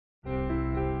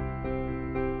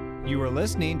You are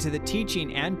listening to the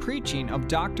teaching and preaching of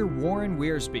Dr. Warren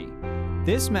Wiersbe.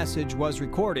 This message was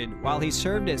recorded while he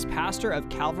served as pastor of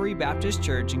Calvary Baptist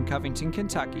Church in Covington,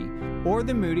 Kentucky, or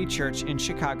the Moody Church in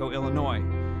Chicago, Illinois.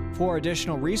 For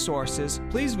additional resources,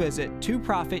 please visit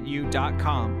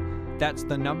 2prophetu.com. That's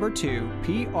the number 2,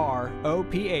 PROPHETU.com.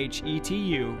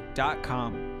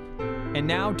 And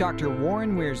now, Dr.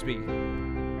 Warren Wiersbe.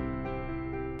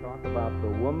 Talk about the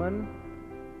woman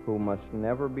who must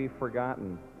never be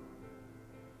forgotten.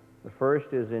 The first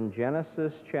is in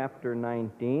Genesis chapter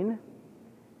 19,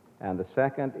 and the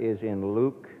second is in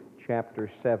Luke chapter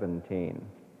 17.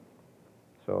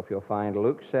 So if you'll find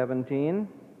Luke 17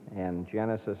 and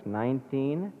Genesis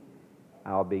 19,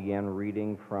 I'll begin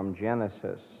reading from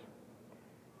Genesis.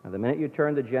 Now, the minute you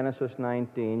turn to Genesis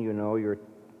 19, you know you're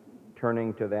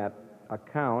turning to that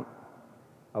account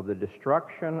of the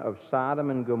destruction of Sodom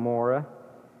and Gomorrah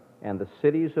and the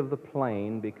cities of the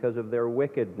plain because of their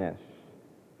wickedness.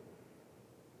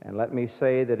 And let me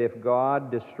say that if God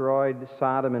destroyed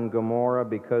Sodom and Gomorrah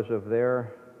because of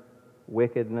their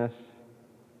wickedness,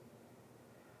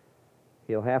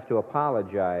 He'll have to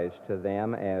apologize to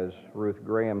them, as Ruth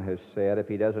Graham has said, if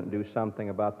He doesn't do something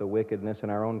about the wickedness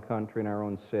in our own country and our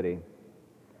own city.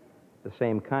 The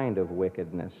same kind of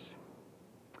wickedness.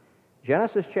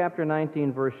 Genesis chapter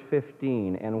 19, verse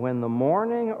 15, "And when the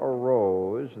morning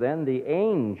arose, then the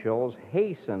angels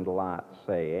hastened Lot,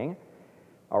 saying,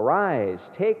 Arise,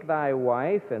 take thy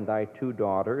wife and thy 2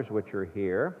 daughters which are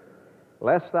here,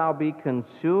 lest thou be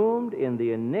consumed in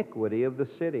the iniquity of the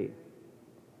city.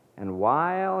 And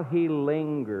while he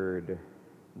lingered,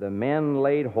 the men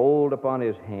laid hold upon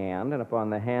his hand, and upon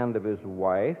the hand of his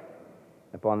wife,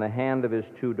 upon the hand of his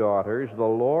 2 daughters, the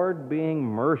Lord being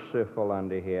merciful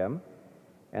unto him.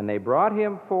 And they brought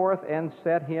him forth and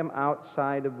set him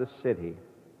outside of the city.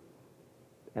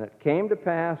 And it came to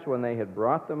pass, when they had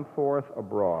brought them forth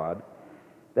abroad,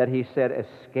 that he said,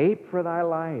 Escape for thy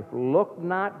life, look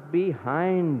not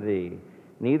behind thee,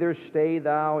 neither stay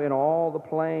thou in all the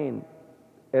plain.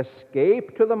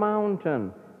 Escape to the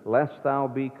mountain, lest thou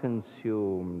be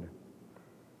consumed."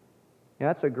 Now,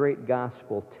 that's a great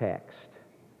gospel text.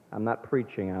 I'm not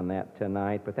preaching on that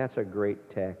tonight, but that's a great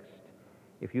text.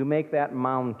 If you make that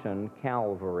mountain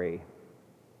Calvary,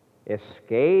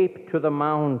 escape to the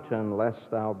mountain, lest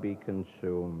thou be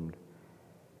consumed.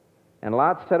 And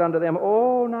Lot said unto them,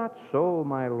 Oh, not so,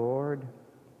 my Lord.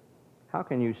 How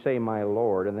can you say, my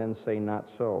Lord, and then say, not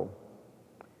so?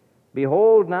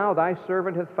 Behold, now thy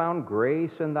servant hath found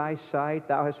grace in thy sight.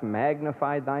 Thou hast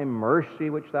magnified thy mercy,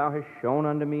 which thou hast shown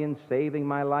unto me in saving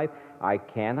my life. I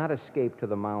cannot escape to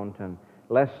the mountain,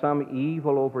 lest some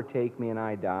evil overtake me and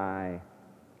I die.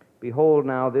 Behold,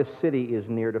 now this city is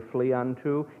near to flee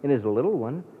unto, and is a little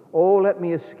one. Oh, let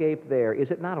me escape there.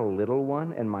 Is it not a little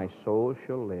one? And my soul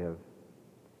shall live.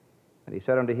 And he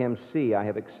said unto him, See, I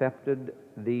have accepted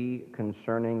thee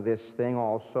concerning this thing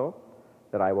also,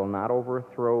 that I will not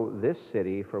overthrow this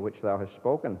city for which thou hast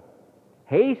spoken.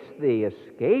 Haste thee,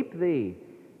 escape thee,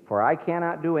 for I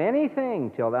cannot do anything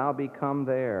till thou be come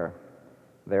there.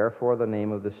 Therefore the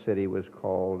name of the city was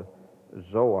called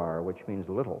Zoar, which means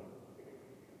little.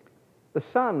 The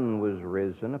sun was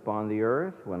risen upon the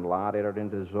earth when Lot entered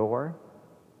into Zoar.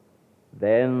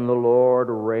 Then the Lord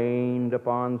rained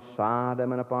upon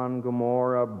Sodom and upon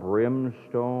Gomorrah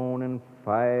brimstone and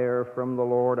fire from the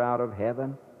Lord out of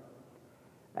heaven.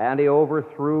 And he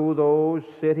overthrew those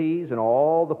cities and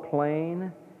all the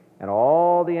plain and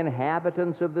all the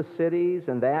inhabitants of the cities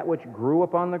and that which grew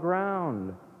upon the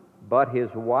ground. But his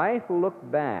wife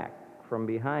looked back from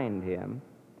behind him,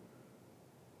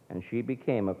 and she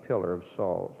became a pillar of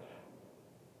salt.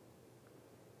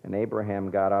 And Abraham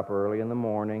got up early in the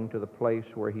morning to the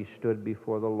place where he stood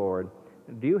before the Lord.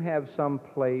 Do you have some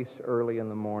place early in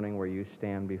the morning where you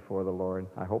stand before the Lord?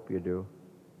 I hope you do.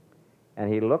 And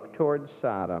he looked toward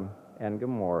Sodom and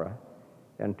Gomorrah,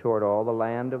 and toward all the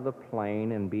land of the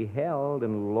plain, and beheld,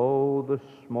 and lo, the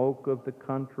smoke of the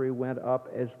country went up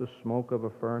as the smoke of a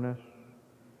furnace.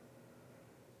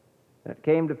 And it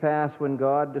came to pass, when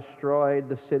God destroyed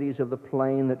the cities of the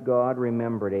plain, that God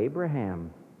remembered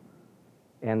Abraham,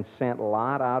 and sent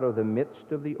Lot out of the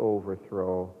midst of the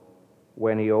overthrow,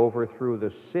 when he overthrew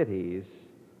the cities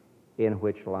in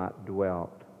which Lot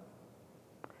dwelt.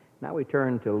 Now we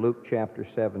turn to Luke chapter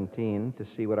 17 to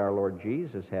see what our Lord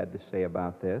Jesus had to say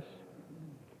about this.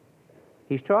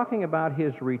 He's talking about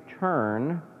his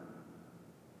return.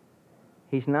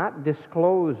 He's not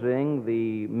disclosing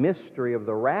the mystery of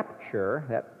the rapture.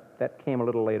 That came a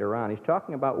little later on. He's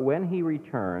talking about when he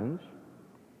returns,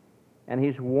 and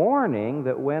he's warning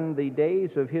that when the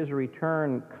days of his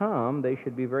return come, they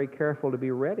should be very careful to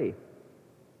be ready.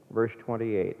 Verse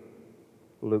 28,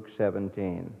 Luke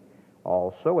 17.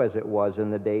 Also, as it was in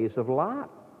the days of Lot,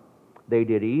 they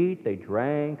did eat, they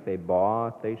drank, they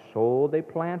bought, they sold, they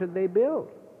planted, they built.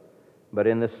 But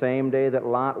in the same day that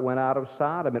Lot went out of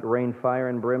Sodom, it rained fire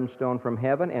and brimstone from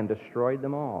heaven and destroyed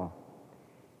them all.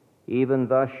 Even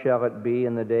thus shall it be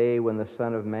in the day when the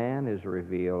Son of Man is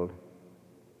revealed.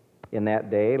 In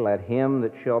that day let him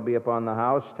that shall be upon the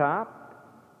housetop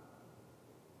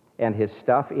and his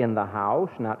stuff in the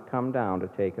house not come down to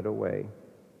take it away.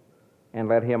 And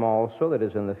let him also that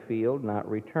is in the field not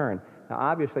return. Now,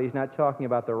 obviously, he's not talking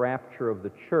about the rapture of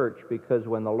the church, because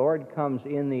when the Lord comes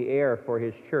in the air for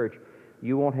his church,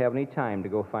 you won't have any time to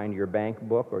go find your bank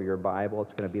book or your Bible.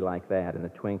 It's going to be like that in the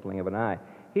twinkling of an eye.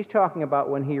 He's talking about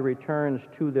when he returns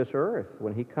to this earth,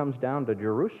 when he comes down to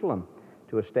Jerusalem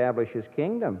to establish his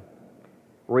kingdom.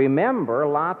 Remember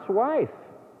Lot's wife.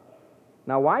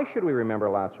 Now, why should we remember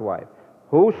Lot's wife?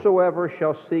 Whosoever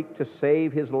shall seek to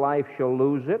save his life shall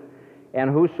lose it, and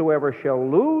whosoever shall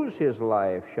lose his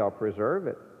life shall preserve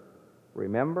it.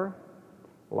 Remember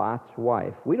Lot's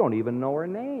wife. We don't even know her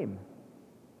name.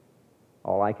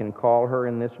 All I can call her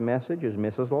in this message is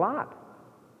Mrs. Lot,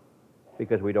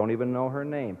 because we don't even know her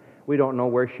name. We don't know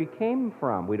where she came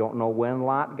from. We don't know when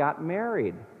Lot got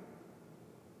married.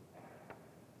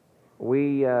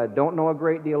 We don't know a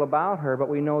great deal about her, but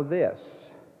we know this.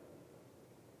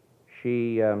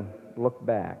 She looked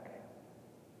back.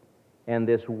 And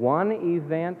this one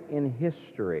event in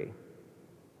history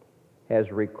has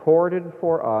recorded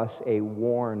for us a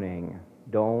warning.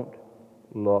 Don't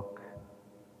look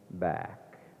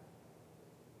back.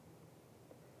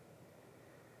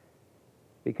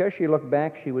 Because she looked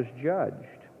back, she was judged.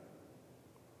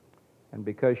 And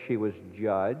because she was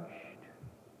judged,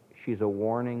 she's a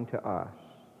warning to us.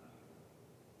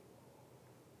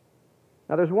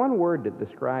 Now, there's one word that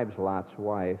describes Lot's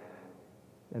wife,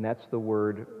 and that's the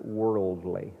word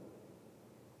worldly.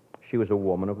 She was a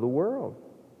woman of the world.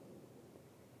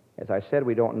 As I said,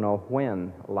 we don't know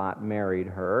when Lot married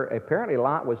her. Apparently,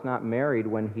 Lot was not married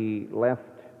when he left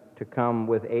to come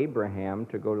with Abraham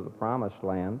to go to the Promised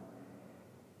Land.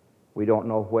 We don't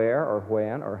know where or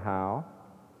when or how.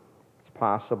 It's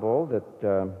possible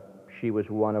that she was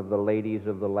one of the ladies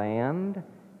of the land,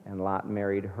 and Lot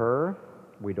married her.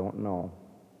 We don't know.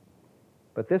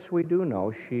 But this we do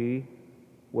know, she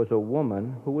was a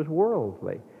woman who was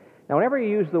worldly. Now, whenever you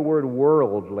use the word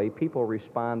worldly, people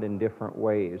respond in different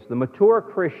ways. The mature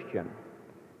Christian,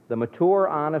 the mature,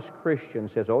 honest Christian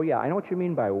says, oh yeah, I know what you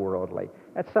mean by worldly.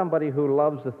 That's somebody who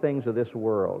loves the things of this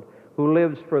world, who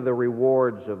lives for the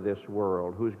rewards of this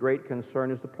world, whose great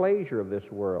concern is the pleasure of this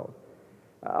world.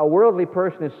 A worldly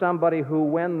person is somebody who,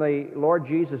 when the Lord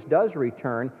Jesus does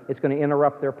return, it's going to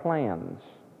interrupt their plans.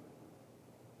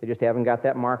 They just haven't got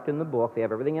that marked in the book. They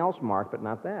have everything else marked, but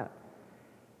not that.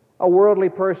 A worldly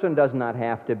person does not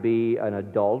have to be an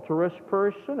adulterous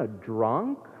person, a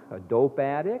drunk, a dope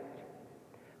addict.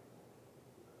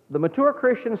 The mature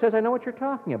Christian says, I know what you're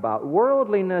talking about.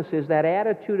 Worldliness is that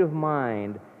attitude of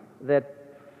mind that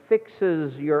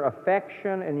fixes your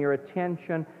affection and your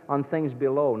attention on things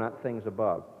below, not things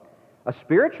above. A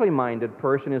spiritually minded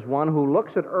person is one who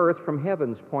looks at earth from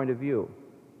heaven's point of view.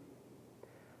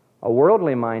 A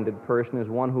worldly minded person is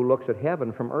one who looks at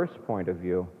heaven from earth's point of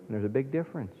view. And there's a big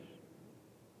difference.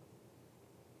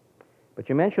 But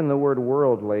you mention the word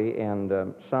worldly,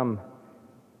 and some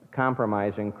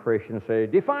compromising Christians say,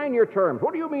 define your terms.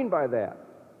 What do you mean by that?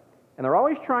 And they're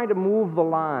always trying to move the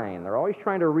line. They're always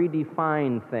trying to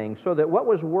redefine things so that what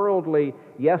was worldly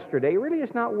yesterday really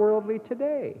is not worldly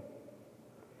today.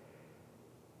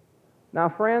 Now,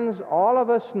 friends, all of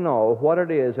us know what it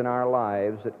is in our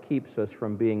lives that keeps us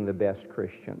from being the best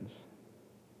Christians.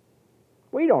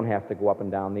 We don't have to go up and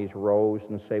down these rows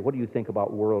and say, what do you think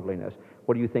about worldliness?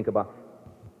 What do you think about...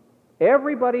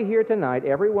 Everybody here tonight,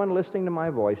 everyone listening to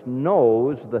my voice,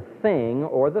 knows the thing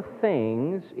or the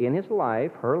things in his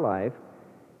life, her life,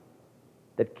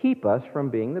 that keep us from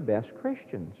being the best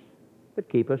Christians, that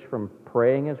keep us from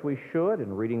praying as we should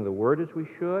and reading the Word as we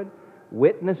should,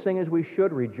 witnessing as we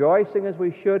should, rejoicing as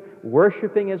we should,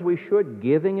 worshiping as we should,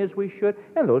 giving as we should,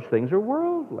 and those things are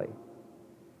worldly.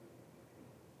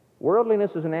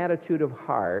 Worldliness is an attitude of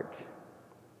heart.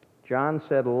 John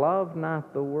said, love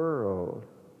not the world.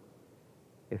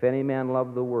 If any man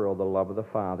love the world, the love of the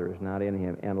Father is not in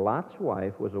him. And Lot's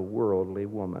wife was a worldly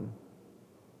woman.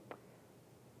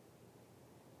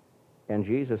 And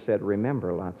Jesus said,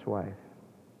 remember Lot's wife.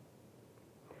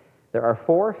 There are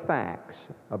 4 facts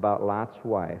about Lot's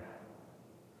wife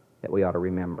that we ought to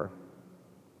remember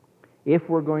if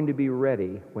we're going to be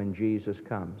ready when Jesus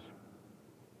comes.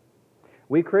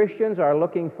 We Christians are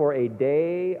looking for a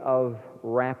day of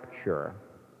rapture.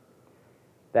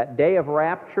 That day of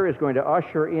rapture is going to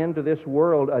usher into this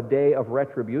world a day of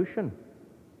retribution.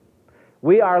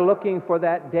 We are looking for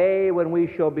that day when we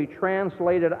shall be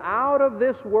translated out of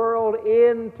this world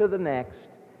into the next.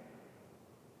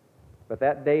 But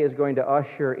that day is going to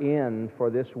usher in for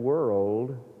this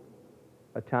world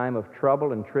a time of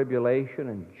trouble and tribulation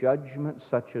and judgment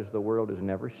such as the world has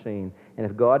never seen. And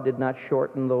if God did not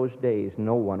shorten those days,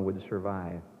 no one would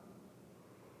survive.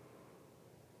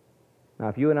 Now,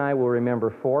 if you and I will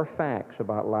remember 4 facts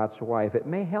about Lot's wife, it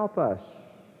may help us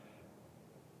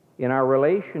in our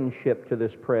relationship to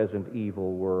this present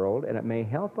evil world, and it may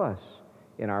help us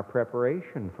in our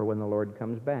preparation for when the Lord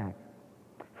comes back.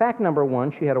 Fact number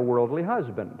 1, she had a worldly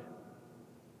husband.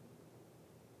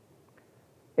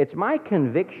 It's my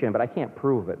conviction, but I can't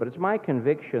prove it, but it's my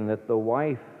conviction that the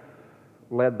wife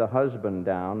led the husband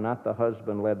down, not the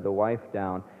husband led the wife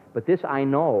down. But this I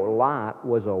know, Lot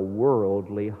was a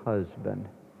worldly husband.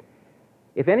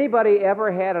 If anybody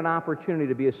ever had an opportunity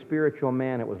to be a spiritual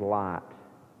man, it was Lot.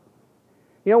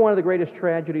 You know, one of the greatest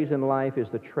tragedies in life is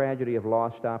the tragedy of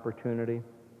lost opportunity.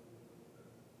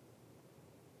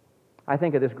 I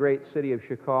think of this great city of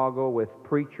Chicago with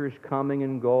preachers coming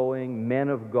and going, men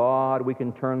of God. We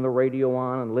can turn the radio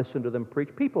on and listen to them preach.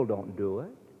 People don't do it.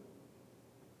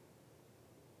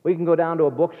 We can go down to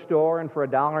a bookstore and for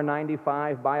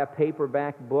 $1.95 buy a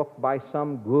paperback book by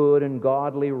some good and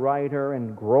godly writer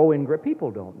and grow in grace.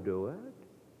 People don't do it.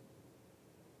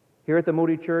 Here at the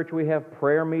Moody Church, we have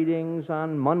prayer meetings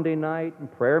on Monday night, and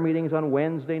prayer meetings on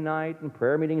Wednesday night, and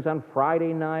prayer meetings on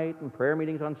Friday night, and prayer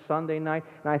meetings on Sunday night.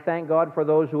 And I thank God for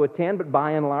those who attend, but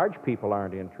by and large, people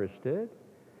aren't interested.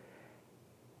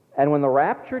 And when the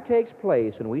rapture takes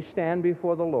place and we stand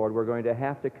before the Lord, we're going to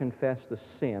have to confess the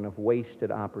sin of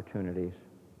wasted opportunities.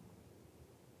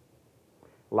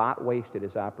 Lot wasted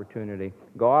his opportunity.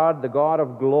 God, the God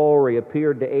of glory,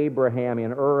 appeared to Abraham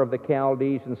in Ur of the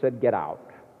Chaldees and said, "Get out.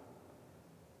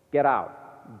 Get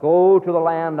out. Go to the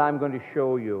land I'm going to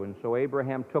show you." And so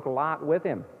Abraham took Lot with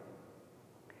him.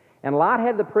 And Lot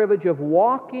had the privilege of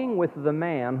walking with the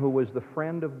man who was the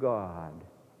friend of God.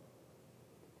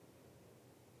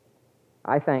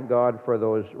 I thank God for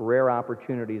those rare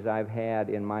opportunities I've had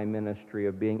in my ministry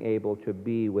of being able to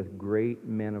be with great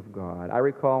men of God. I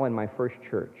recall in my first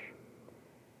church,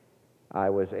 I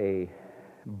was a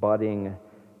budding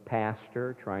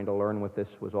pastor trying to learn what this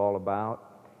was all about.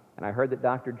 And I heard that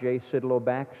Dr. J. Sidlow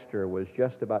Baxter was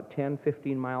just about 10,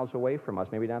 15 miles away from us,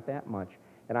 maybe not that much.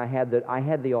 And I had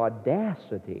the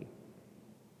audacity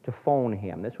to phone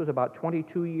him. This was about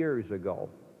 22 years ago,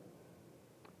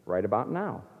 right about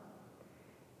now.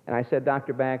 And I said,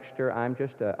 "Dr. Baxter, I'm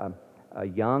just a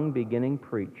young beginning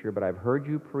preacher, but I've heard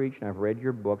you preach and I've read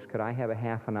your books. Could I have a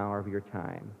half an hour of your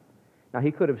time?" Now,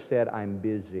 he could have said, "I'm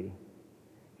busy."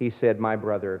 He said, "My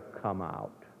brother, come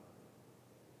out."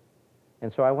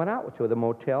 And so I went out to the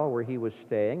motel where he was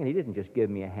staying, and he didn't just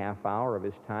give me a half hour of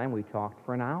his time. We talked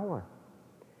for an hour.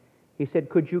 He said,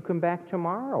 "Could you come back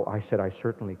tomorrow?" I said, "I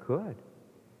certainly could."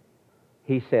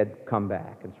 He said, "Come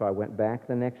back." And so I went back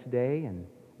the next day, and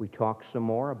we talked some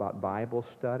more about Bible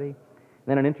study.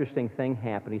 Then an interesting thing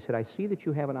happened. He said, "I see that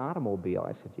you have an automobile."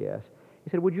 I said, "Yes."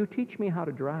 He said, "Would you teach me how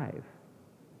to drive?"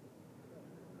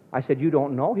 I said, "You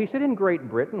don't know?" He said, "In Great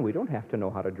Britain, we don't have to know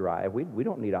how to drive. We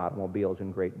don't need automobiles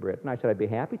in Great Britain." I said, "I'd be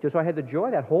happy to." So I had the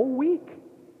joy that whole week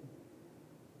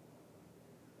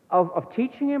of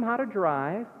teaching him how to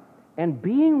drive and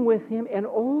being with him, and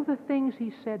all the things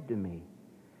he said to me,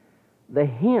 the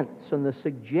hints and the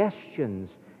suggestions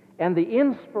and the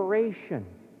inspiration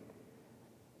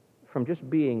from just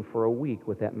being for a week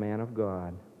with that man of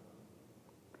God.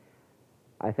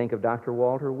 I think of Dr.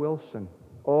 Walter Wilson.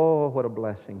 Oh, what a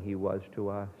blessing he was to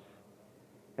us.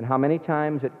 And how many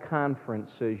times at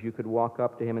conferences you could walk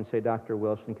up to him and say, "Dr.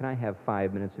 Wilson, can I have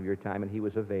 5 minutes of your time?" And he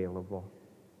was available.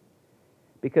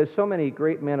 Because so many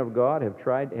great men of God have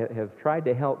tried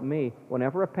to help me.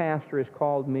 Whenever a pastor has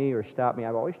called me or stopped me,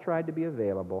 I've always tried to be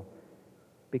available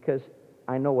because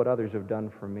I know what others have done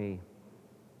for me.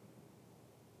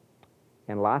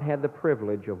 And Lot had the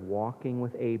privilege of walking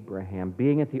with Abraham,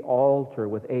 being at the altar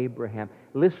with Abraham,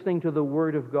 listening to the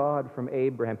Word of God from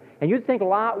Abraham. And you'd think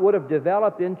Lot would have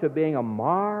developed into being a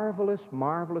marvelous,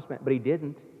 marvelous man. But he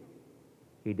didn't.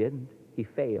 He didn't. He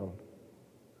failed.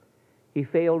 He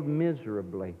failed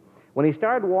miserably. When he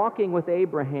started walking with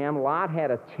Abraham, Lot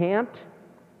had a tent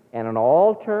and an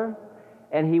altar,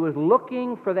 and he was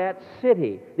looking for that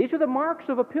city. These are the marks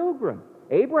of a pilgrim.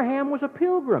 Abraham was a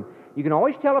pilgrim. You can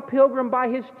always tell a pilgrim by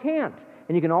his tent.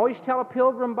 And you can always tell a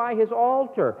pilgrim by his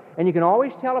altar. And you can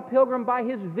always tell a pilgrim by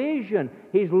his vision.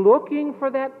 He's looking for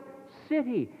that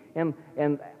city. And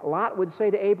Lot would say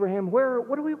to Abraham,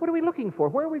 what are we looking for?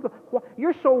 Where are we going?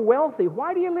 You're so wealthy.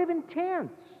 Why do you live in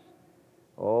tents?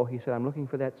 Oh, he said, I'm looking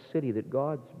for that city that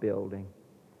God's building.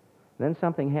 Then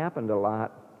something happened to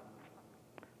Lot.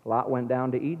 Lot went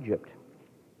down to Egypt.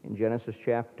 In Genesis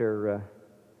chapter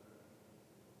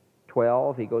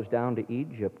 12, he goes down to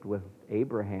Egypt with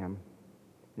Abraham.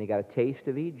 And he got a taste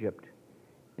of Egypt.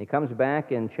 And he comes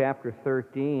back in chapter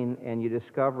 13, and you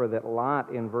discover that Lot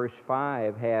in verse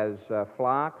 5 has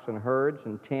flocks and herds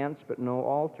and tents, but no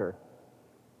altar.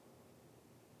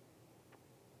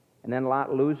 And then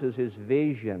Lot loses his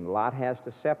vision. Lot has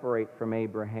to separate from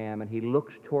Abraham, and he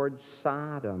looks towards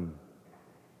Sodom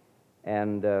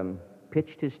and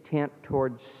pitched his tent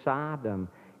towards Sodom.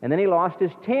 And then he lost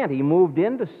his tent. He moved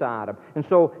into Sodom. And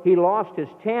so he lost his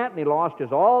tent, and he lost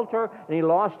his altar, and he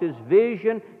lost his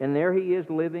vision, and there he is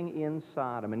living in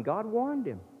Sodom. And God warned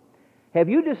him. Have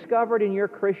you discovered in your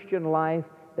Christian life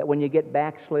that when you get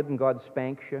backslidden, God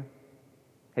spanks you?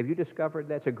 Have you discovered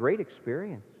that? It's a great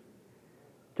experience.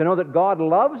 To know that God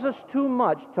loves us too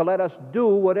much to let us do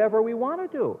whatever we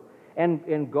want to do.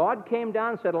 And God came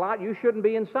down and said, Lot, you shouldn't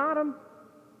be in Sodom.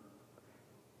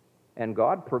 And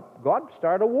God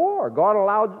started a war. God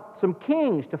allowed some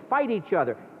kings to fight each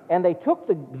other. And they took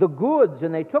the goods,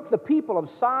 and they took the people of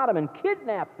Sodom and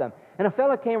kidnapped them. And a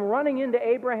fellow came running into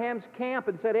Abraham's camp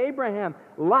and said, Abraham,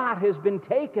 Lot has been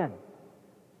taken.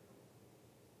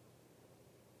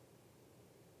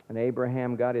 And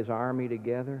Abraham got his army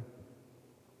together,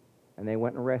 and they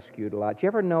went and rescued Lot. You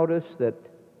ever notice that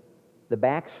the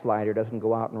backslider doesn't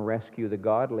go out and rescue the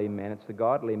godly man? It's the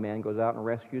godly man who goes out and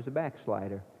rescues the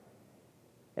backslider.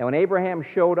 And when Abraham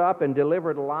showed up and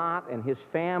delivered Lot and his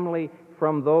family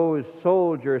from those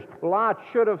soldiers, Lot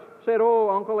should have said, oh,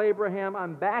 Uncle Abraham,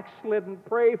 I'm backslidden.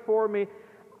 Pray for me.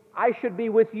 I should be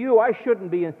with you. I shouldn't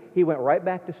be. And he went right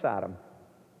back to Sodom.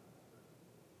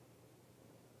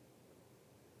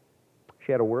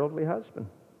 She had a worldly husband.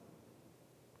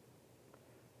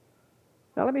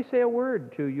 Now let me say a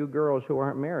word to you girls who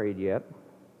aren't married yet.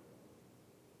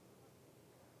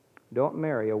 Don't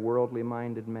marry a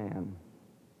worldly-minded man.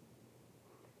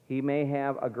 He may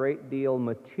have a great deal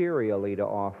materially to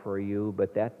offer you,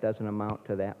 but that doesn't amount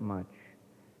to that much.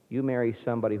 You marry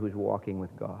somebody who's walking with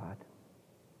God.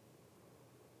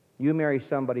 You marry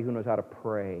somebody who knows how to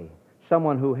pray,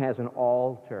 someone who has an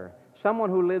altar, someone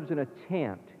who lives in a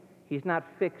tent. He's not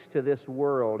fixed to this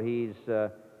world. He's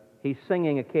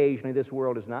singing occasionally, this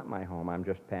world is not my home, I'm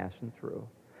just passing through.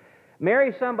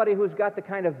 Marry somebody who's got the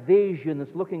kind of vision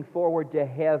that's looking forward to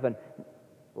heaven.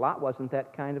 Lot wasn't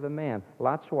that kind of a man.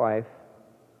 Lot's wife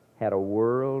had a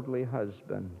worldly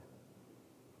husband.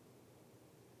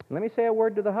 Let me say a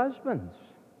word to the husbands.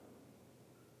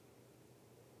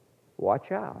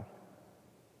 Watch out.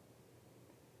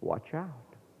 Watch out.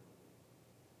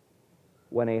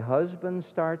 When a husband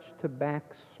starts to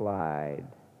backslide,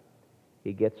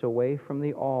 he gets away from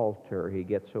the altar, he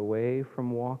gets away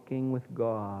from walking with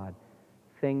God,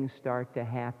 things start to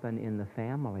happen in the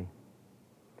family.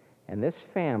 And this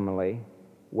family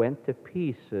went to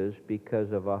pieces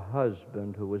because of a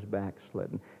husband who was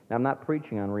backslidden. Now, I'm not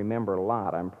preaching on remember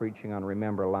Lot, I'm preaching on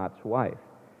remember Lot's wife.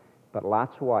 But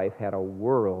Lot's wife had a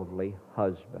worldly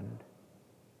husband.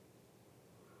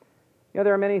 You know,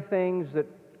 there are many things that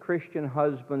Christian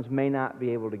husbands may not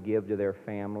be able to give to their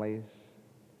families,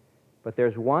 but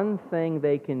there's one thing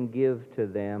they can give to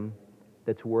them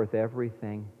that's worth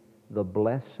everything: the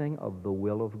blessing of the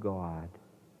will of God.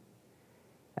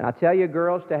 And I tell you,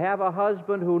 girls, to have a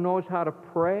husband who knows how to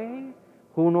pray,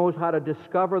 who knows how to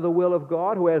discover the will of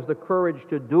God, who has the courage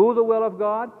to do the will of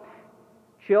God,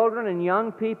 children and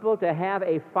young people, to have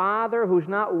a father who's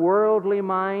not worldly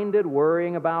minded,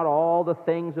 worrying about all the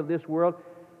things of this world,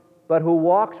 but who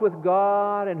walks with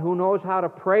God and who knows how to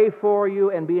pray for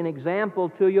you and be an example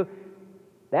to you,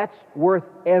 that's worth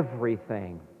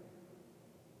everything.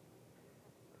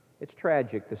 It's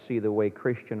tragic to see the way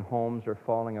Christian homes are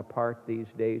falling apart these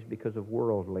days because of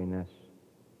worldliness.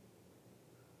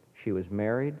 She was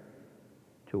married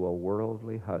to a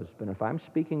worldly husband. If I'm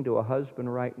speaking to a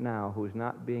husband right now who's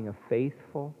not being a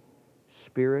faithful,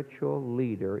 spiritual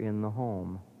leader in the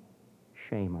home,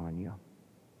 shame on you.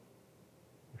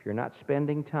 If you're not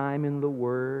spending time in the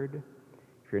Word,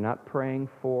 if you're not praying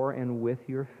for and with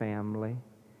your family,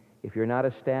 if you're not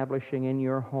establishing in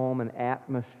your home an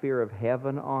atmosphere of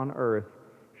heaven on earth,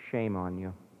 shame on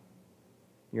you.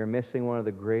 You're missing one of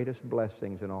the greatest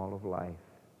blessings in all of life.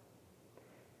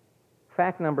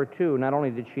 Fact number 2, not only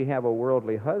did she have a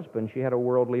worldly husband, she had a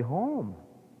worldly home.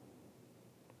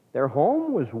 Their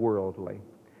home was worldly.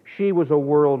 She was a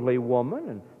worldly woman,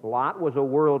 and Lot was a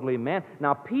worldly man.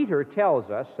 Now, Peter tells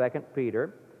us, 2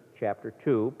 Peter chapter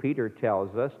 2, Peter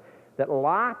tells us that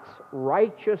Lot's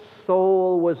righteous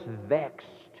soul was vexed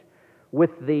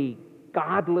with the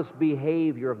godless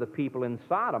behavior of the people in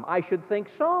Sodom. I should think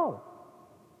so.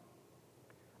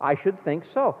 I should think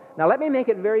so. Now, let me make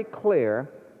it very clear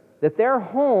that their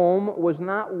home was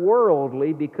not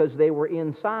worldly because they were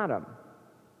in Sodom.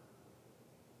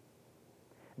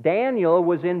 Daniel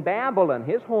was in Babylon.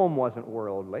 His home wasn't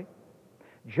worldly.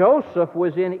 Joseph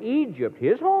was in Egypt.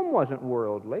 His home wasn't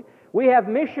worldly. We have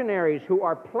missionaries who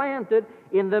are planted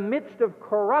in the midst of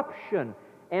corruption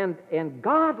and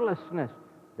godlessness.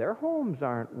 Their homes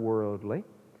aren't worldly.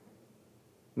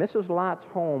 Mrs. Lot's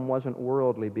home wasn't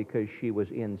worldly because she was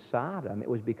in Sodom. It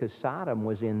was because Sodom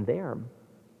was in them.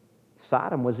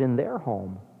 Sodom was in their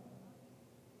home.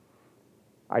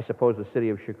 I suppose the city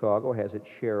of Chicago has its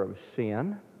share of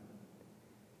sin.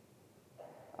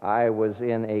 I was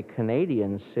in a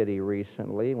Canadian city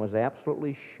recently and was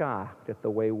absolutely shocked at the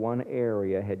way one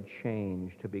area had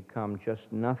changed to become just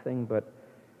nothing but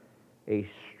a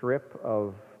strip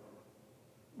of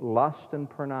lust and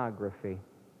pornography.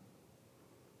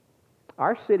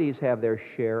 Our cities have their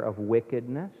share of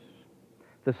wickedness.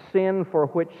 The sin for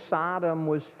which Sodom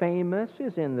was famous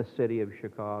is in the city of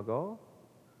Chicago.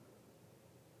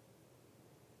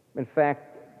 In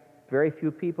fact, very few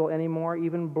people anymore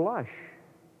even blush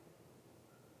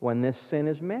when this sin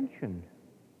is mentioned.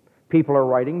 People are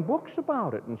writing books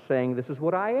about it and saying, this is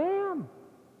what I am.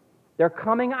 They're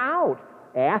coming out.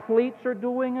 Athletes are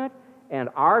doing it, and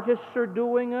artists are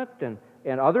doing it, and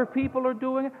other people are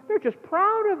doing it. They're just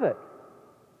proud of it.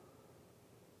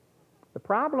 The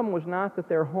problem was not that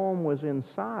their home was in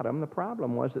Sodom. The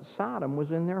problem was that Sodom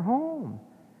was in their home.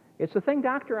 It's the thing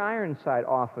Dr. Ironside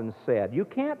often said. You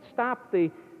can't stop the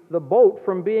boat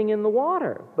from being in the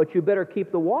water, but you better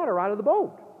keep the water out of the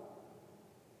boat.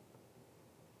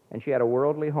 And she had a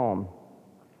worldly home.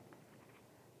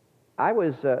 I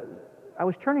was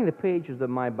turning the pages of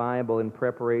my Bible in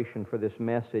preparation for this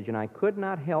message, and I could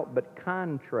not help but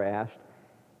contrast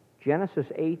Genesis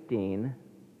 18,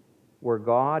 where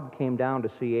God came down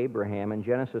to see Abraham, and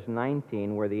Genesis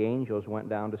 19, where the angels went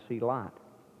down to see Lot.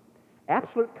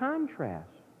 Absolute contrast.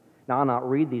 Now, I'll not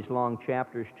read these long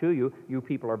chapters to you. You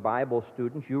people are Bible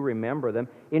students. You remember them.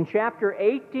 In chapter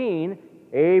 18,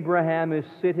 Abraham is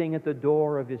sitting at the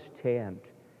door of his tent.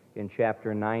 In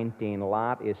chapter 19,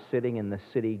 Lot is sitting in the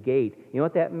city gate. You know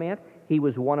what that meant? He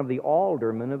was one of the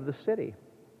aldermen of the city.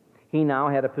 He now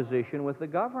had a position with the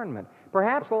government.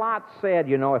 Perhaps Lot said,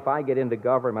 if I get into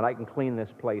government, I can clean this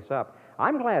place up.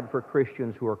 I'm glad for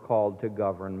Christians who are called to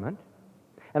government.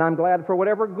 And I'm glad for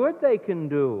whatever good they can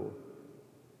do.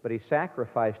 But he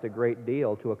sacrificed a great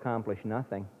deal to accomplish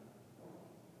nothing.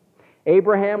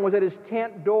 Abraham was at his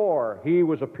tent door. He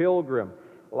was a pilgrim.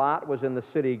 Lot was in the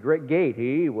city gate.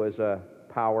 He was a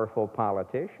powerful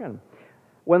politician.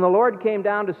 When the Lord came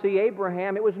down to see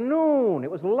Abraham, it was noon. It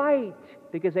was light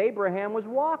because Abraham was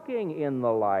walking in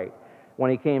the light. When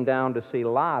he came down to see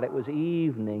Lot, it was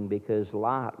evening because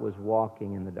Lot was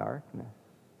walking in the darkness.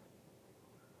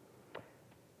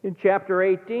 In chapter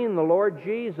 18, the Lord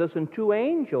Jesus and two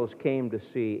angels came to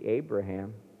see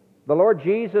Abraham. The Lord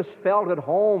Jesus felt at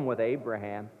home with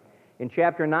Abraham. In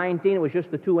chapter 19, it was just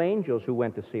the two angels who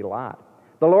went to see Lot.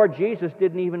 The Lord Jesus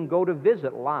didn't even go to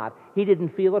visit Lot. He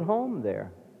didn't feel at home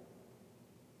there.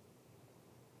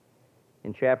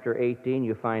 In chapter 18,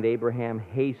 you find Abraham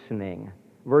hastening.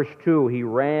 Verse 2, he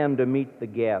ran to meet the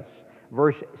guests.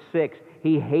 Verse 6,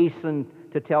 he hastened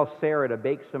to tell Sarah to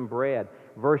bake some bread.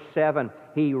 Verse 7,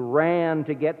 he ran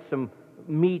to get some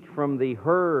meat from the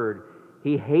herd.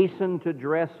 He hastened to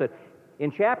dress it.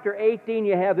 In chapter 18,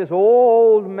 you have this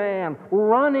old man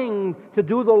running to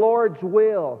do the Lord's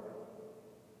will.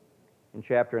 In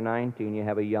chapter 19, you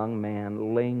have a young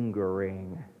man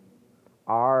lingering,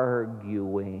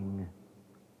 arguing.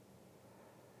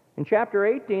 In chapter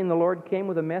 18, the Lord came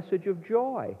with a message of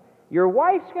joy. Your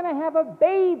wife's going to have a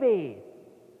baby.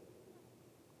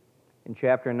 In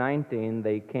chapter 19,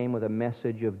 they came with a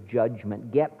message of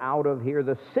judgment. Get out of here.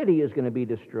 The city is going to be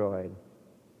destroyed.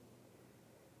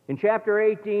 In chapter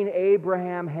 18,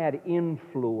 Abraham had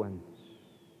influence.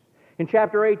 In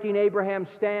chapter 18, Abraham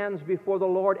stands before the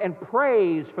Lord and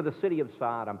prays for the city of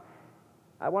Sodom.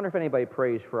 I wonder if anybody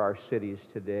prays for our cities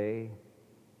today.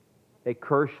 They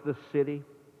curse the city.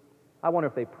 I wonder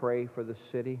if they pray for the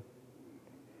city.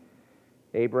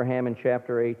 Abraham in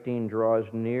chapter 18 draws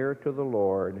near to the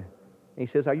Lord. He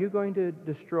says, are you going to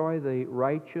destroy the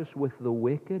righteous with the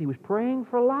wicked? He was praying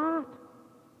for Lot.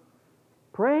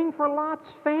 Praying for Lot's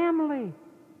family.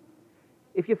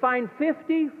 If you find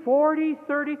 50, 40,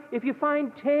 30, if you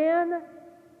find 10.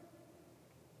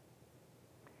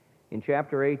 In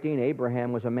chapter 18,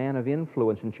 Abraham was a man of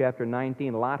influence. In chapter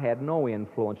 19, Lot had no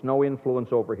influence. No influence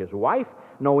over his wife,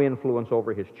 no influence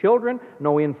over his children,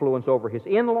 no influence over his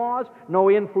in-laws,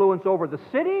 no influence over the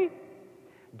city.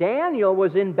 Daniel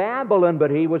was in Babylon,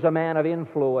 but he was a man of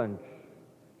influence.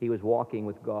 He was walking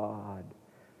with God.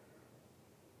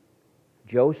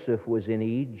 Joseph was in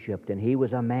Egypt, and he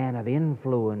was a man of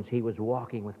influence. He was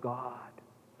walking with God.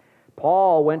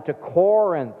 Paul went to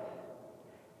Corinth,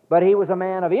 but he was a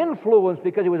man of influence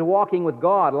because he was walking with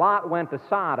God. Lot went to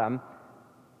Sodom,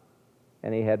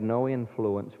 and he had no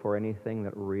influence for anything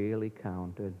that really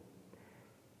counted.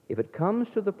 If it comes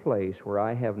to the place where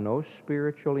I have no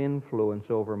spiritual influence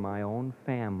over my own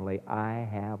family, I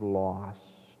have lost.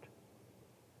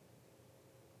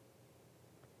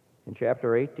 In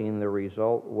chapter 18, the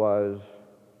result was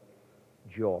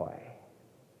joy.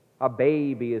 A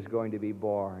baby is going to be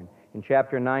born. In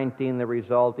chapter 19, the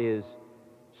result is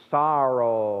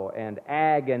sorrow and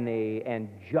agony and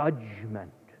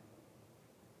judgment.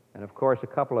 And of course, a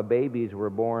couple of babies were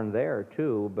born there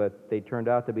too, but they turned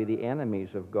out to be the enemies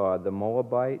of God, the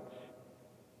Moabites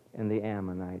and the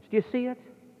Ammonites. Do you see it?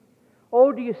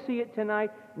 Oh, do you see it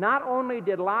tonight? Not only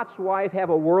did Lot's wife have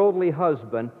a worldly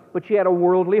husband, but she had a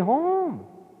worldly home.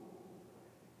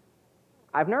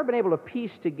 I've never been able to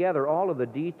piece together all of the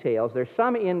details. There's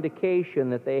some indication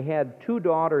that they had two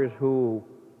daughters who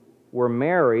were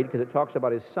married, because it talks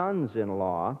about his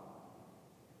sons-in-law,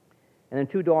 and then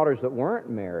two daughters that weren't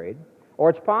married. Or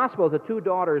it's possible the two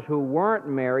daughters who weren't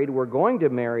married were going to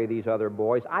marry these other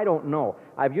boys. I don't know.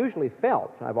 I've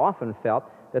often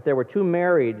felt, that there were two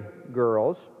married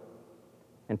girls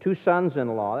and two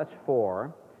sons-in-law, that's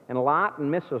 4, and Lot and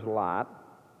Mrs. Lot,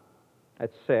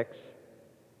 that's 6,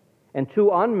 and two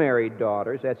unmarried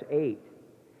daughters, that's 8.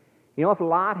 You know, if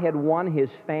Lot had won his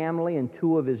family and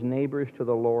 2 of his neighbors to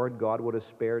the Lord, God would have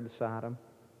spared Sodom.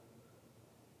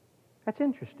 That's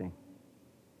interesting.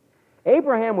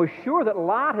 Abraham was sure that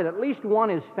Lot had at least won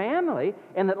his family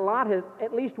and that Lot had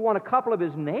at least won a couple of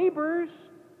his neighbors,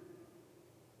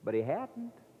 but he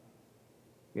hadn't.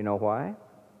 You know why?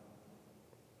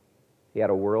 He had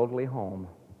a worldly home.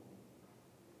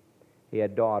 He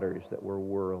had daughters that were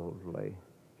worldly.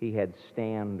 He had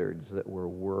standards that were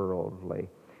worldly.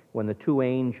 When the 2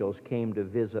 angels came to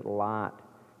visit Lot,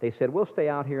 they said, "We'll stay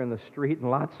out here in the street." And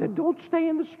Lot said, "Don't stay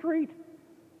in the street.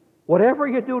 Whatever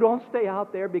you do, don't stay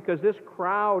out there because this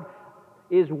crowd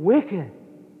is wicked." And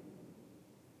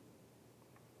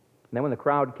then when the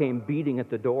crowd came beating at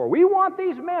the door, "We want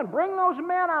these men. Bring those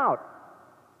men out."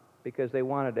 Because they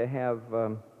wanted to have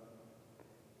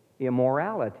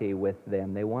immorality with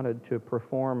them. They wanted to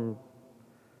perform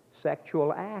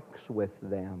sexual acts with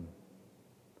them.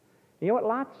 You know what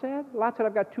Lot said? Lot said,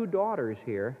 "I've got 2 daughters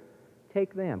here.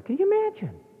 Take them." Can you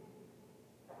imagine?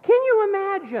 Can you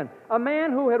imagine a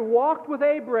man who had walked with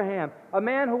Abraham, a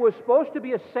man who was supposed to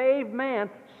be a saved man,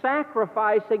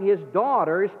 sacrificing his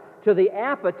daughters to the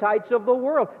appetites of the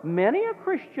world? Many a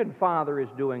Christian father is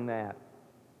doing that.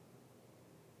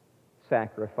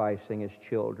 Sacrificing his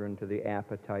children to the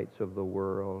appetites of the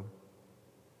world.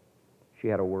 She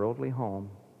had a worldly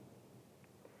home.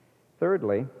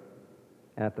 Thirdly,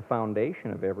 at the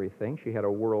foundation of everything, she had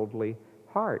a worldly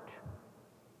heart.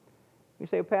 You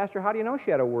say, "Pastor, how do you know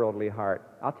she had a worldly heart?"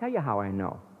 I'll tell you how I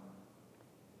know.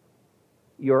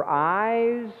 Your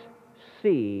eyes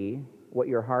see what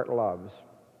your heart loves.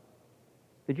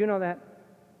 Did you know that?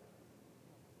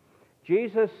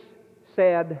 Jesus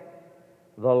said,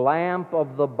 "The lamp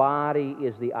of the body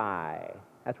is the eye."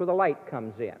 That's where the light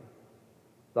comes in.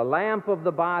 The lamp of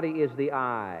the body is the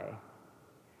eye.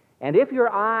 And if your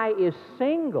eye is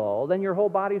single, then your whole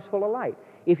body is full of light.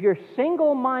 If you're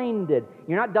single-minded,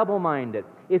 you're not double-minded.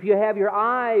 If you have your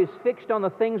eyes fixed on the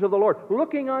things of the Lord,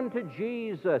 looking unto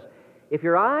Jesus, if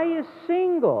your eye is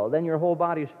single, then your whole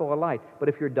body is full of light. But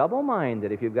if you're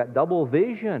double-minded, if you've got double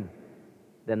vision,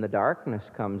 then the darkness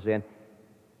comes in.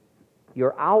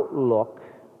 Your outlook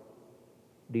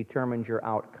determines your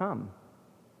outcome.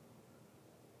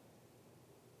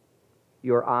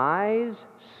 Your eyes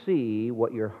see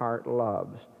what your heart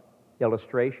loves.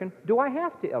 Illustration. Do I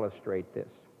have to illustrate this?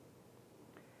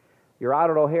 You're out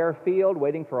at O'Hare Field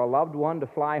waiting for a loved one to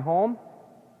fly home,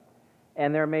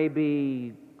 and there may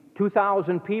be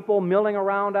 2,000 people milling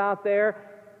around out there,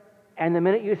 and the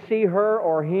minute you see her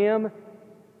or him,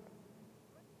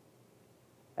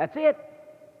 that's it.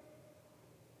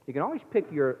 You can always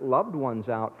pick your loved ones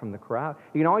out from the crowd.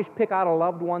 You can always pick out a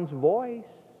loved one's voice.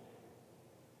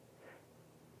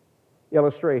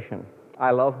 Illustration.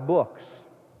 I love books.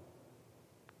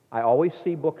 I always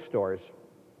see bookstores.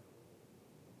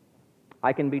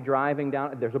 I can be driving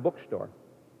down, there's a bookstore.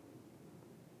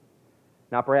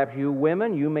 Now, perhaps you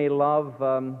women, you may love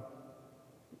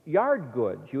yard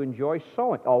goods. You enjoy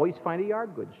sewing. Always find a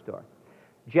yard goods store.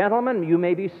 Gentlemen, you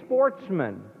may be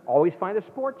sportsmen. Always find a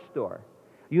sports store.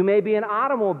 You may be an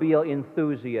automobile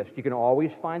enthusiast. You can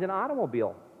always find an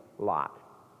automobile lot.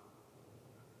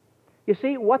 You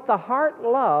see, what the heart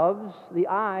loves, the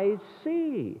eyes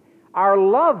see. Our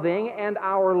loving and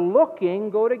our looking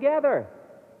go together.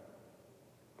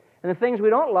 And the things we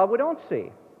don't love, we don't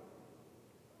see.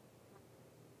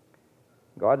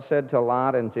 God said to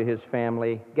Lot and to his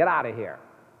family, "Get out of here.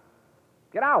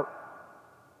 Get out.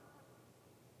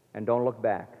 And don't look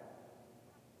back."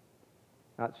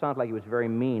 Now, it sounds like he was very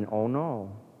mean. Oh,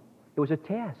 no. It was a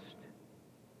test.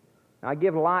 Now, I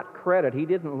give Lot credit. He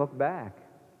didn't look back.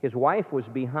 His wife was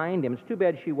behind him. It's too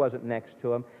bad she wasn't next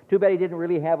to him. Too bad he didn't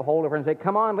really have a hold of her and say,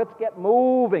 "Come on, let's get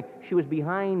moving." She was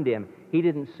behind him. He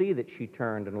didn't see that she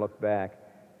turned and looked back.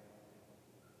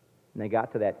 And they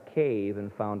got to that cave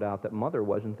and found out that Mother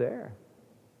wasn't there.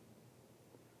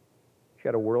 She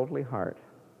had a worldly heart.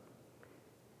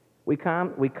 We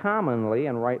commonly,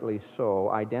 and rightly so,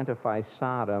 identify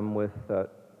Sodom with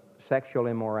sexual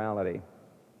immorality.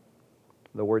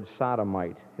 The word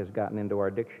sodomite has gotten into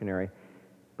our dictionary.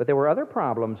 But there were other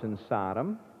problems in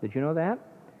Sodom. Did you know that?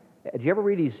 Did you ever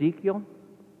read Ezekiel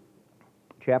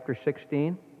chapter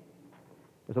 16?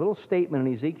 There's a little statement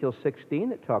in Ezekiel 16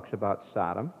 that talks about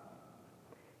Sodom.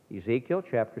 Ezekiel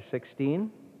chapter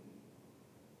 16,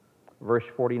 verse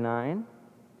 49.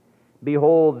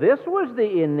 "Behold, this was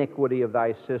the iniquity of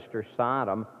thy sister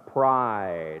Sodom,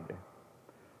 pride,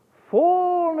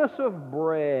 fullness of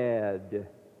bread,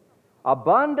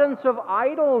 abundance of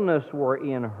idleness were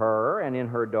in her and in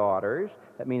her daughters."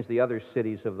 That means the other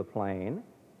cities of the plain.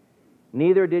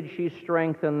 "Neither did she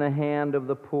strengthen the hand of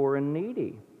the poor and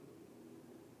needy."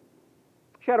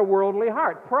 She had a worldly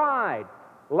heart, pride.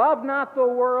 "Love not the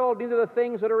world, neither the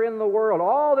things that are in the world."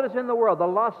 All that is in the world, the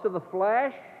lust of the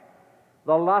flesh,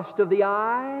 the lust of the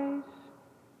eyes,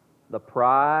 the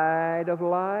pride of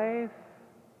life,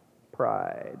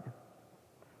 pride.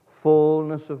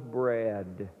 Fullness of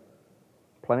bread,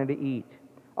 plenty to eat,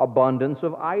 abundance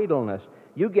of idleness.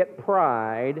 You get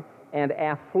pride and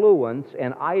affluence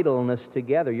and idleness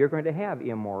together, you're going to have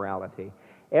immorality.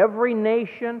 Every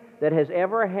nation that has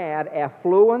ever had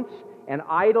affluence and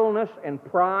idleness and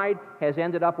pride has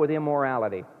ended up with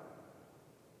immorality.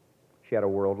 She had a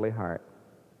worldly heart.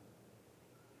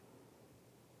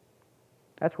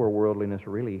 That's where worldliness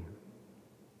really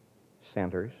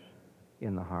centers,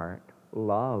 in the heart.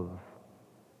 Love,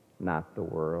 not the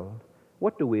world.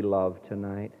 What do we love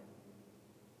tonight?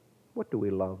 What do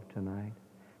we love tonight?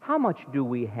 How much do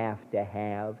we have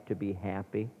to be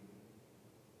happy?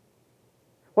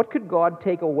 What could God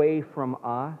take away from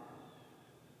us?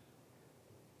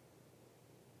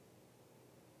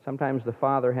 Sometimes the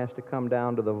Father has to come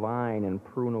down to the vine and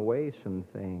prune away some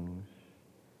things.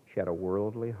 She had a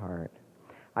worldly heart.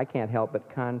 I can't help but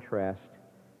contrast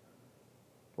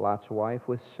Lot's wife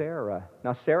with Sarah.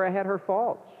 Now, Sarah had her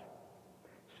faults.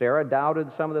 Sarah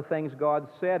doubted some of the things God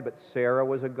said, but Sarah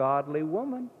was a godly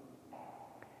woman.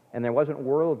 And there wasn't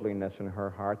worldliness in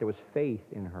her heart, there was faith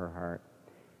in her heart.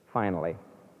 Finally,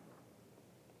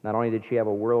 not only did she have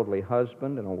a worldly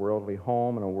husband and a worldly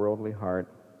home and a worldly heart,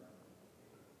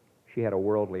 she had a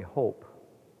worldly hope.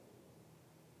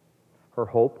 Her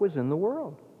hope was in the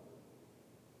world.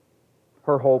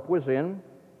 Her hope was in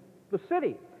the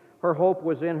city. Her hope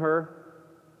was in her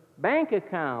bank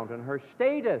account and her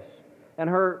status and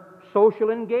her social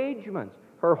engagements.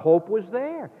 Her hope was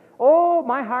there. Oh,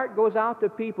 my heart goes out to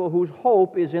people whose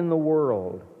hope is in the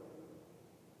world.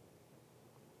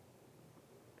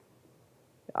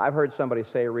 I've heard somebody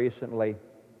say recently,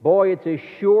 "Boy, it's as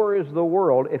sure as the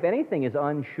world." If anything is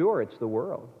unsure, it's the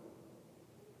world.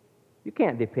 You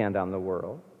can't depend on the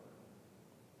world.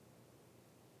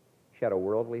 She had a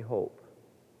worldly hope.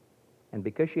 And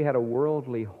because she had a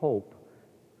worldly hope,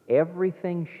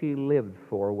 everything she lived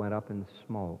for went up in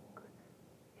smoke.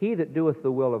 "He that doeth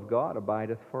the will of God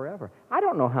abideth forever." I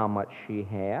don't know how much she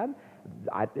had.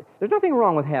 There's nothing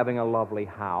wrong with having a lovely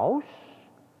house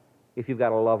if you've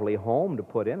got a lovely home to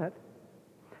put in it.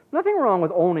 Nothing wrong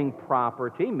with owning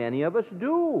property. Many of us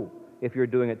do, if you're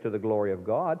doing it to the glory of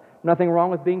God. Nothing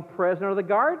wrong with being president of the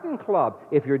garden club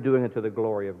if you're doing it to the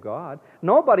glory of God.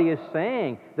 Nobody is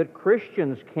saying that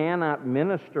Christians cannot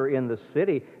minister in the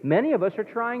city. Many of us are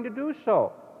trying to do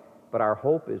so, but our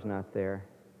hope is not there.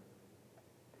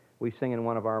 We sing in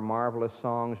one of our marvelous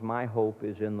songs, "My hope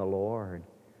is in the Lord,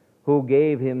 who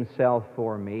gave himself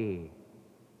for me."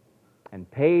 and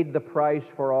paid the price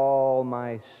for all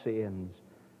my sins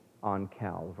on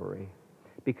Calvary.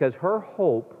 Because her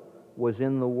hope was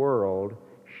in the world,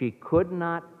 she could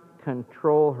not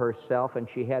control herself, and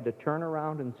she had to turn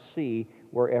around and see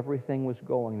where everything was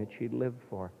going that she'd lived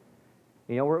for.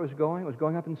 You know where it was going? It was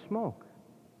going up in smoke.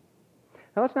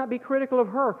 Now, let's not be critical of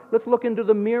her. Let's look into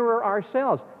the mirror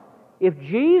ourselves. If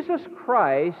Jesus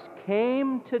Christ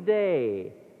came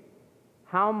today,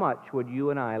 how much would you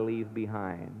and I leave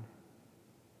behind?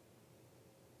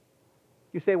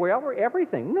 You say, well,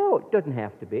 everything. No, it doesn't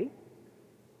have to be.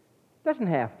 It doesn't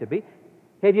have to be.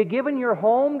 Have you given your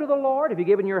home to the Lord? Have you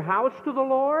given your house to the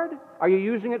Lord? Are you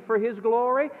using it for His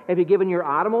glory? Have you given your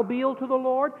automobile to the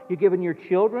Lord? You given your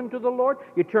children to the Lord?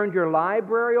 You turned your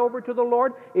library over to the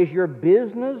Lord? Is your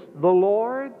business the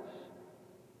Lord's?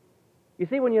 You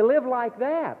see, when you live like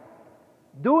that,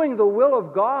 doing the will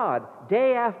of God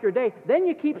day after day, then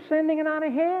you keep sending it on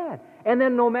ahead. And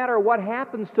then no matter what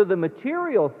happens to the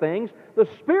material things, the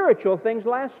spiritual things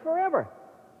last forever.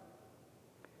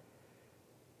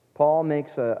 Paul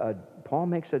makes a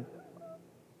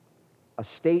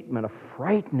statement, a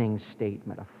frightening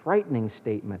statement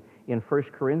in 1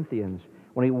 Corinthians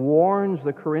when he warns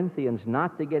the Corinthians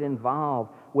not to get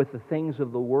involved with the things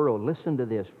of the world. Listen to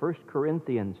this, 1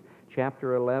 Corinthians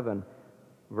chapter 11,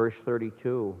 verse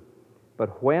 32.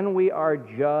 But when we are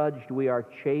judged, we are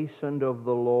chastened of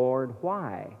the Lord.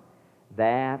 Why?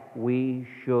 That we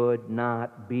should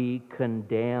not be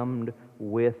condemned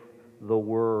with the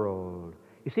world.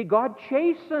 You see, God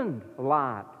chastened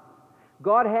Lot.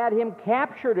 God had him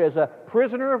captured as a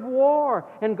prisoner of war,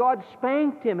 and God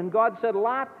spanked him, and God said,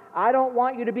 Lot, I don't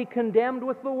want you to be condemned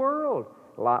with the world.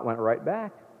 Lot went right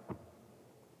back.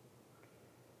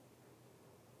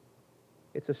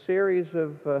 It's a series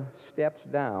of steps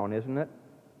down, isn't it?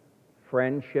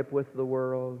 Friendship with the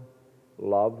world,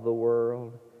 love the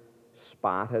world,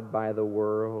 spotted by the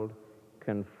world,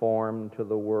 conformed to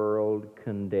the world,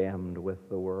 condemned with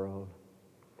the world.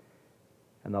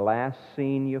 And the last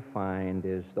scene you find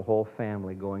is the whole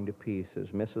family going to pieces.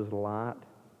 Mrs. Lot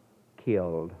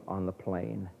killed on the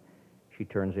plain. She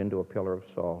turns into a pillar of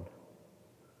salt.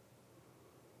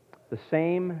 The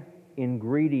same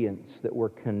ingredients that were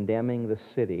condemning the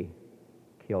city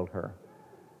killed her.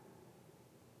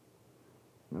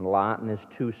 And Lot and his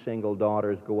 2 single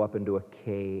daughters go up into a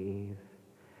cave.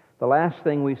 The last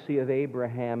thing we see of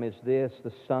Abraham is this: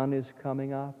 the sun is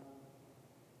coming up.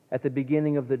 At the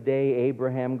beginning of the day,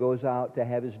 Abraham goes out to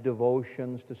have his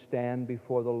devotions, to stand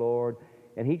before the Lord,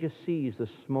 and he just sees the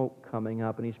smoke coming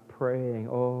up, and he's praying,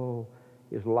 oh,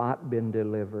 has Lot been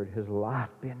delivered? Has Lot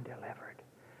been delivered?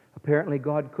 Apparently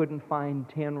God couldn't find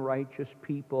 10 righteous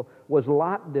people. Was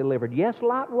Lot delivered? Yes,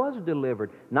 Lot was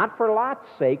delivered. Not for Lot's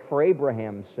sake, for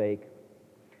Abraham's sake.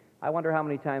 I wonder how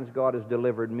many times God has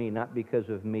delivered me, not because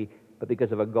of me, but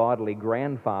because of a godly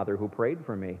grandfather who prayed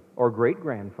for me, or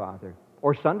great-grandfather,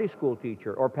 or Sunday school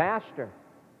teacher, or pastor.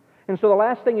 And so the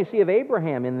last thing you see of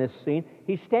Abraham in this scene,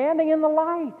 he's standing in the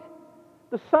light.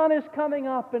 The sun is coming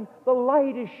up and the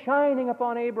light is shining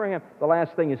upon Abraham. The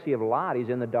last thing you see of Lot, he's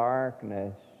in the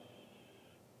darkness,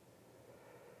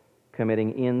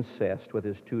 committing incest with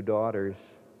his 2 daughters,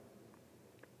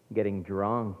 getting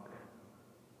drunk.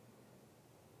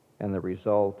 And the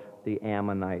result, the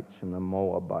Ammonites and the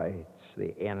Moabites,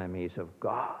 the enemies of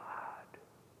God.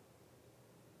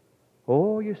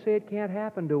 Oh, you say it can't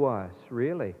happen to us.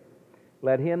 Really?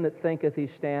 Let him that thinketh he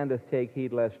standeth take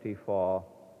heed lest he fall.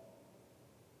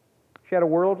 She had a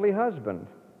worldly husband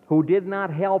who did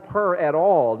not help her at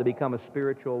all to become a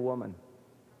spiritual woman.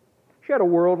 She had a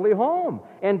worldly home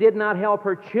and did not help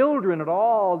her children at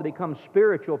all to become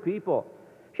spiritual people.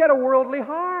 She had a worldly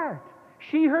heart.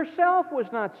 She herself was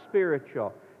not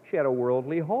spiritual. She had a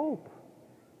worldly hope,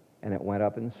 and it went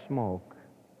up in smoke.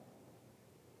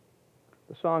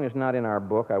 The song is not in our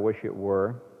book. I wish it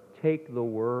were. Take the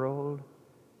world,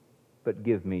 but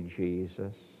give me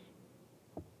Jesus.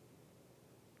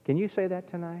 Can you say that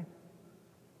tonight?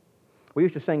 We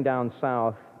used to sing down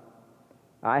south,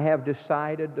 I have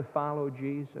decided to follow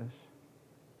Jesus.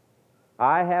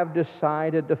 I have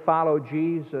decided to follow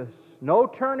Jesus. No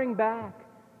turning back.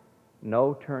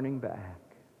 No turning back.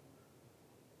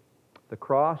 The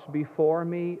cross before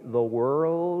me, the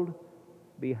world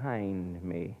behind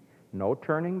me. No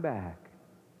turning back.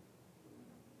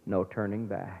 No turning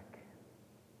back.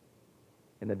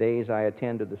 In the days I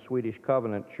attended the Swedish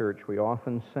Covenant Church, we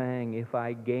often sang, if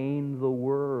I gain the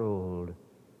world,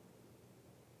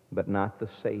 but not the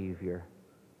Savior,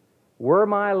 were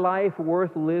my life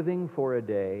worth living for a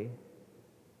day?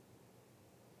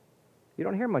 You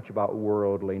don't hear much about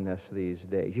worldliness these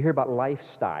days. You hear about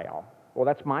lifestyle. Well,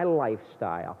 that's my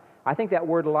lifestyle. I think that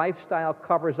word lifestyle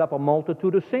covers up a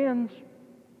multitude of sins.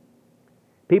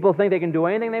 People think they can do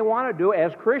anything they want to do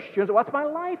as Christians. What's my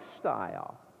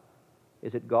lifestyle?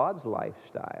 Is it God's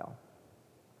lifestyle?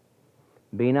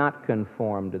 Be not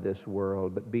conformed to this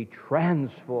world, but be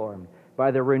transformed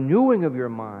by the renewing of your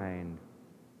mind.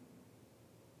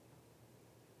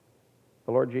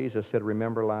 The Lord Jesus said,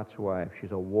 remember Lot's wife.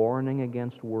 She's a warning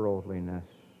against worldliness.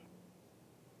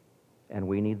 And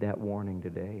we need that warning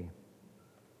today.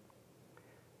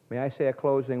 May I say a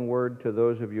closing word to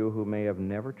those of you who may have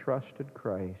never trusted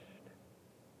Christ?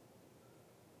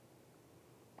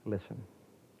 Listen.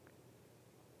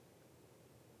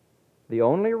 The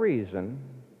only reason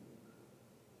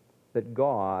that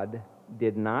God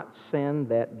did not send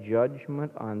that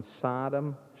judgment on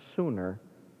Sodom sooner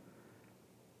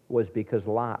was because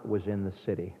Lot was in the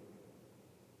city.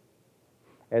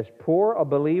 As poor a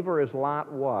believer as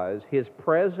Lot was, his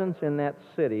presence in that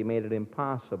city made it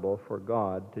impossible for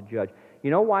God to judge.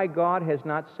 You know why God has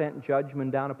not sent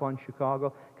judgment down upon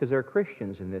Chicago? Because there are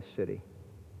Christians in this city.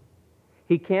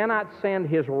 He cannot send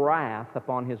His wrath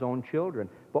upon His own children.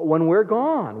 But when we're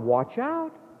gone, watch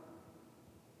out.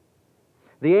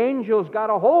 The angels got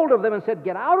a hold of them and said,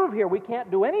 get out of here. We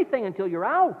can't do anything until you're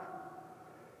out.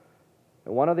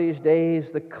 And one of these days,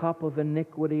 the cup of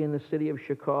iniquity in the city of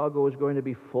Chicago is going to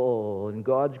be full, and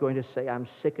God's going to say, I'm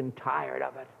sick and tired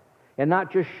of it. And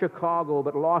not just Chicago,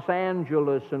 but Los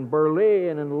Angeles and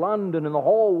Berlin and London and the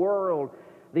whole world.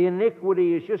 The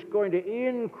iniquity is just going to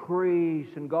increase,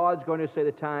 and God's going to say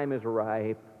the time is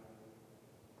ripe.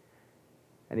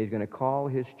 And He's going to call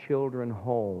His children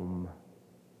home,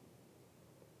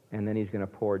 and then He's going to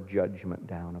pour judgment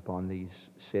down upon these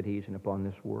cities and upon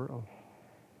this world.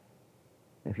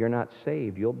 If you're not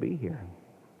saved, you'll be here.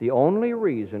 The only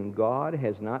reason God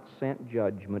has not sent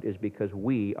judgment is because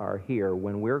we are here.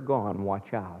 When we're gone,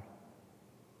 watch out.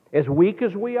 As weak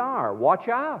as we are, watch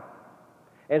out.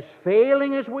 As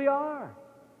failing as we are,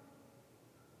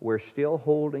 we're still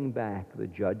holding back the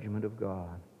judgment of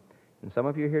God. And some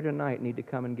of you here tonight need to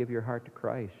come and give your heart to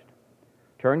Christ.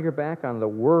 Turn your back on the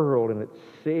world and its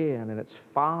sin and its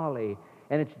folly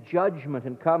and its judgment,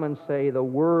 and come and say, the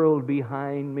world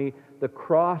behind me, the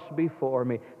cross before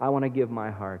me, I want to give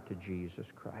my heart to Jesus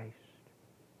Christ.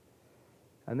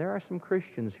 And there are some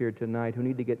Christians here tonight who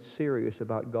need to get serious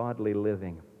about godly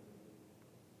living,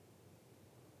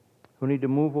 who need to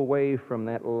move away from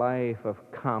that life of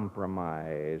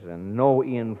compromise and no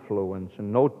influence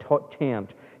and no tent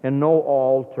and no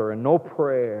altar and no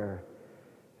prayer,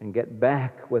 and get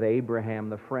back with Abraham,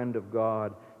 the friend of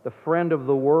God. The friend of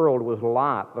the world was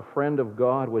Lot. The friend of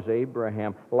God was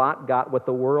Abraham. Lot got what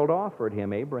the world offered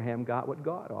him. Abraham got what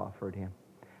God offered him.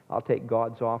 I'll take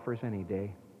God's offers any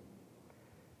day.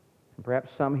 And perhaps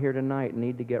some here tonight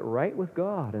need to get right with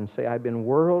God and say, I've been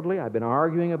worldly, I've been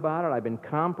arguing about it, I've been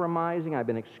compromising, I've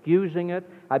been excusing it,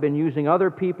 I've been using other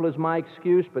people as my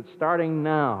excuse, but starting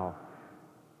now,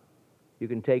 you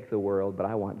can take the world, but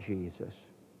I want Jesus.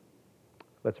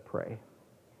 Let's pray.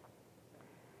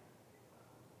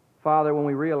 Father, when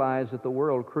we realize that the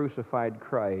world crucified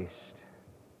Christ,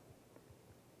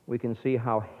 we can see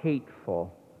how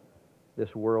hateful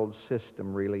this world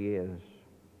system really is.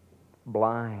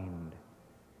 Blind,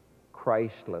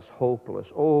 Christless, hopeless.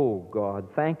 Oh, God,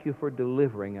 thank you for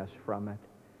delivering us from it.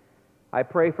 I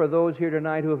pray for those here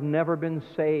tonight who have never been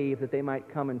saved, that they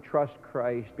might come and trust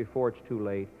Christ before it's too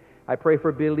late. I pray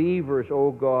for believers,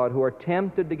 oh God, who are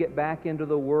tempted to get back into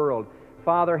the world.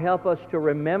 Father, help us to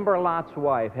remember Lot's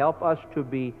wife. Help us to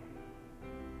be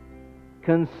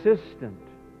consistent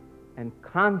and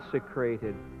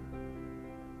consecrated.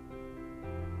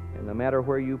 And no matter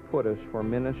where you put us for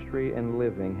ministry and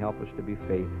living, help us to be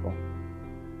faithful.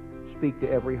 Speak to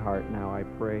every heart now, I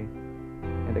pray,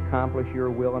 and accomplish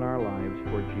your will in our lives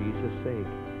for Jesus' sake.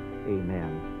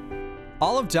 Amen.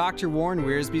 All of Dr. Warren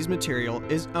Wiersbe's material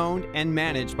is owned and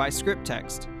managed by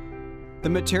ScriptText. The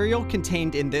material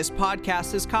contained in this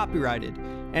podcast is copyrighted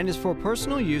and is for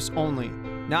personal use only,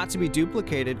 not to be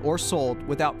duplicated or sold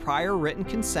without prior written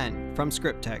consent from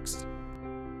ScriptText.